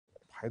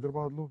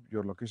Hyderabad lo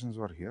your locations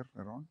were here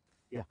around?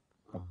 Yeah.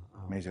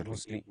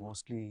 Majorly.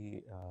 Mostly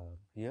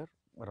here,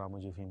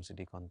 Ramoji Film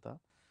City కొంత.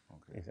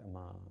 Okay.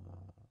 మా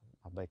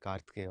అబ్బాయి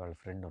కార్తికేయ వాళ్ళ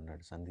friend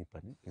ఉన్నాడు సందీప్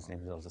అని, his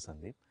name is also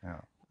Sandeep.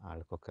 Yeah.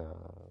 వాళ్ళకి ఒక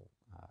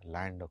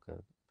ల్యాండ్, ఒక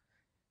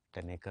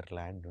 10-acre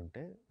ల్యాండ్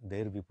ఉంటే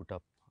there we put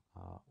up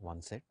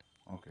one set,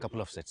 Okay.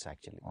 Couple of sets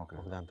actually. Okay.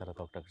 ఒక దాని తర్వాత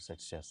ఒకటి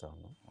సెట్స్ చేస్తా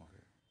ఉన్నాం.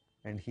 Okay.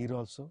 And hero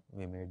also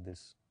we made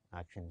this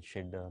action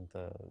shed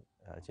అంతా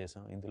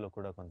చేసాం. ఇందులో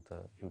కూడా కొంత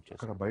షూట్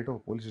అక్కడ చేసాం. బయట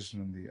ఒక పోలీస్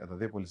స్టేషన్ ఉంది, అది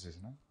అదే పోలీస్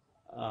స్టేషన్?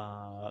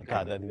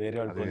 కాదు, అది వేరే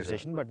వాళ్ళ అదే పోలీస్ వేరే.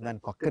 స్టేషన్, బట్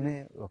దాని పక్కనే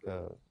ఒక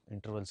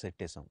ఇంటర్వల్ సెట్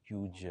వేసాం,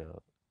 హ్యూజ్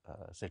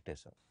సెట్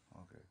వేసాం.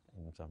 Okay.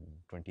 In some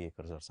 20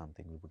 acres or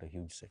something, we put a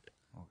huge set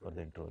for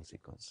the interval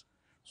sequence.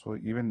 So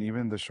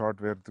even the shot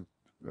where the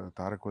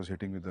Tarak was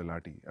hitting with the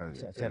lathi,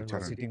 Charan was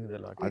Charan. sitting with the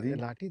lathi. Adi? The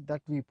lathi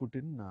that we put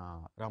in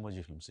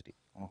Ramoji Film City.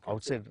 Okay.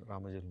 Outside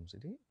Ramoji Film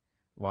City,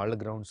 వాళ్ళ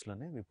grounds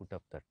లోనే we put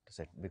up that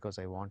set because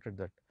I wanted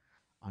that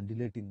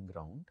undulating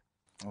ground.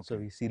 Okay. So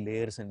we see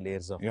layers and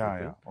layers of Yeah,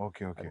 people. yeah.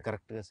 Okay, okay. అది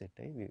correct గా set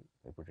అయ్యి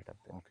we put it up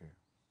there. Okay.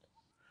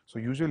 So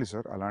usually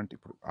sir,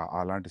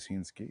 అలాంటి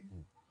scenes కి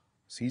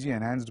CG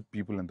enhanced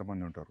people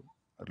ఎంతమంది ఉంటారు?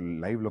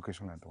 Live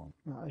location లో ఎంతమంది?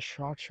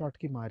 Short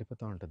కి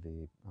మారిపోతూ ఉంటుంది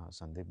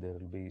Sandeep. There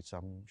will be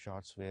some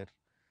shorts wear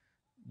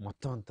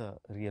మొత్తం అంతా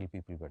రియల్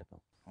పీపుల్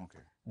పెడతాం.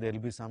 Okay. There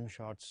will be some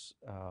shots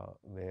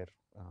where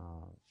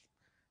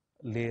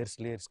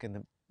layers కింద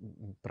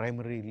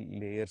ప్రైమరీ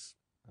లేయర్స్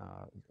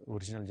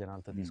ఒరిజినల్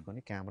జనాలతో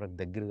తీసుకొని కెమెరాకి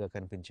దగ్గరగా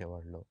కనిపించే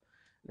వాళ్ళు,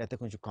 లేకపోతే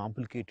కొంచెం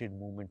కాంప్లికేటెడ్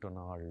మూమెంట్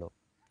ఉన్న వాళ్ళు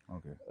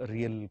Okay.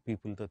 రియల్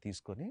పీపుల్తో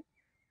తీసుకొని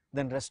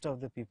then rest of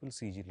the people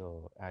సీజీలో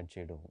add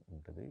చేయడం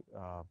ఉంటుంది.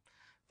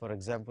 ఫర్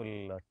ఎగ్జాంపుల్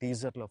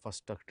టీజర్లో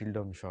ఫస్ట్ టిల్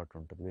డౌన్ షాట్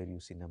ఉంటుంది where you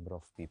see number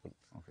of people.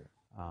 Okay.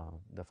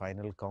 The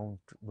final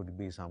count would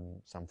be some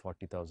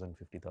 40,000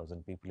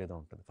 50,000 people ఏదో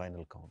ఉంటుంది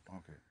final count.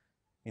 Okay.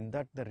 In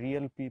that, the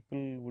real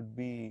people would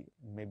be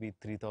maybe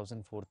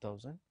 3,000,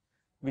 4,000,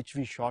 which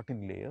we shot in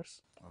layers.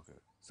 Okay.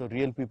 So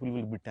real people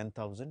will be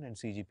 10,000 and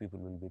CG people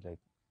will be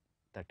like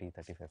 30,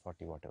 35,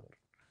 40, whatever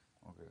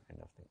Okay.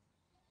 kind of thing.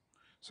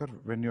 Sir,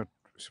 when you're,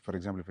 for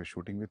example, if you're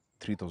shooting with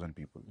 3,000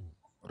 people,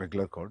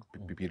 regular crowd,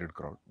 period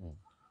crowd,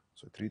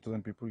 so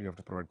 3,000 people, you have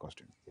to provide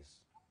costume. Yes.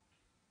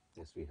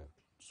 Yes, we have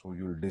to. So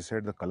you'll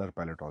decide the color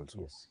palette also.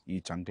 Yes. ఈ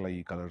చంక్ల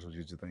ఈ colours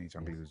use చేద్దాం, ఈ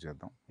చంక్లు use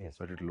చేద్దాం. Yes.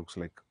 So it looks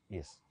like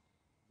Yes.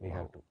 We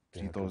have to. We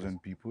have to 3,000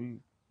 people,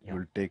 Yeah.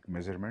 you'll take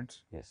measurements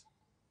Yes.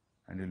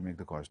 and you'll make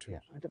the costume.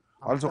 Yeah.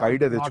 Also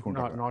idea not,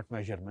 తెచ్చుకుంటారు. not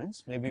measurements.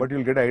 Maybe. But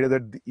you'll get idea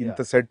that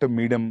ఇంత set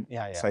medium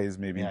Yeah. size,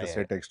 maybe Yeah, ఇంత yeah,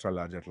 set extra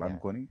large అట్లా Yeah.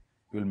 అనుకొని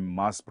you'll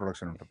mass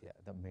production ఉంటుంది. Yeah,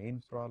 the main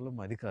problem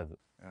అది కాదు,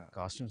 Yeah.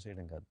 Costumes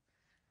వేయడం కాదు.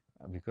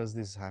 Because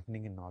this is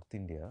happening in North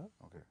India,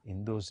 Okay. in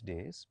those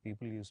days,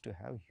 people used to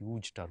have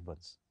huge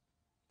turbans.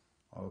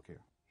 Okay.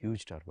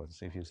 Huge turbans.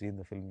 If you see in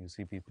the film, you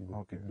see people with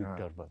Okay, big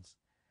yeah. turbans.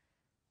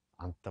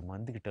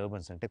 అంతమందికి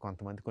turbans అంటే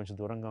కొంతమంది కొంచెం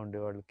దూరంగా ఉండే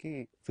వాళ్ళకి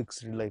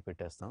fixed life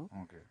పెట్టేస్తాం,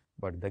 Okay.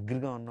 But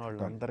దగ్గరగా ఉన్న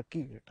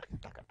వాళ్ళందరికీ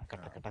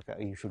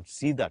you should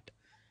see that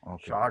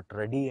Okay. Short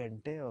ready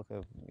అంటే ఒక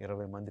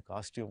 20 మంది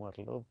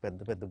కాస్ట్యూమర్లు పెద్ద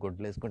పెద్ద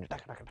గొడ్లు వేసుకొని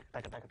టక్ టక్ టక్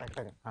టక్ టక్ టక్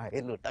టక్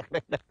ఏళ్ళు టక్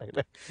టక్ టక్ టక్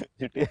టక్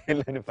చుట్టూ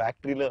వెళ్ళని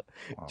ఫ్యాక్టరీలో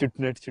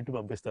చుట్టూ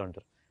పంపిస్తూ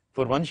ఉంటారు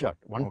for one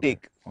shot, one Okay.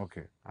 Take.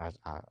 Okay.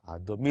 ఆ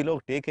దొమ్మిలో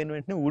ఒక టేక్ అయిన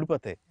వెంటనే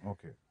ఊడిపోతాయి,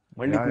 Okay.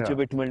 మళ్ళీ Yeah,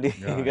 కూర్చోబెట్టి మళ్ళీ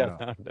Yeah,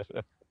 కడతా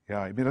ఉంటారు.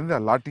 Yeah, మీరంతా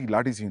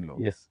లాఠీ సీన్ లో.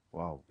 Yes.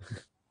 Wow.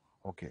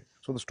 Okay,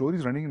 so the story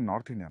is running in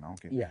north India.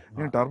 Okay, Yeah.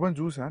 నేను టర్బన్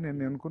చూసా,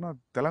 నేను అనుకున్న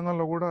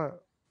తెలంగాణలో కూడా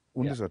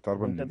ఉంది సార్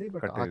టర్బన్ ఉంటది,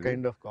 but ఆ కట్టేది.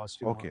 Kind of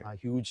costume, Okay. ఆ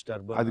హ్యూజ్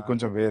టర్బన్, అది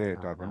కొంచెం వేరే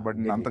టర్బన్, బట్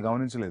నేను అంత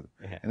గమనించలేదు,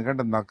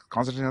 ఎందుకంటే నాకు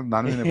కాన్సన్ట్రేషన్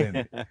దాని మీద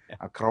పోయింది.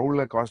 ఆ క్రౌడ్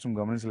ల కాస్ట్యూమ్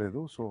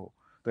గమనించలేదు. So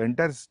the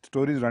entire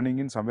story is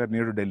running in somewhere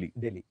near to Delhi.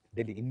 Delhi,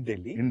 in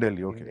Delhi, in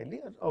Delhi. Okay.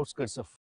 Outskirts of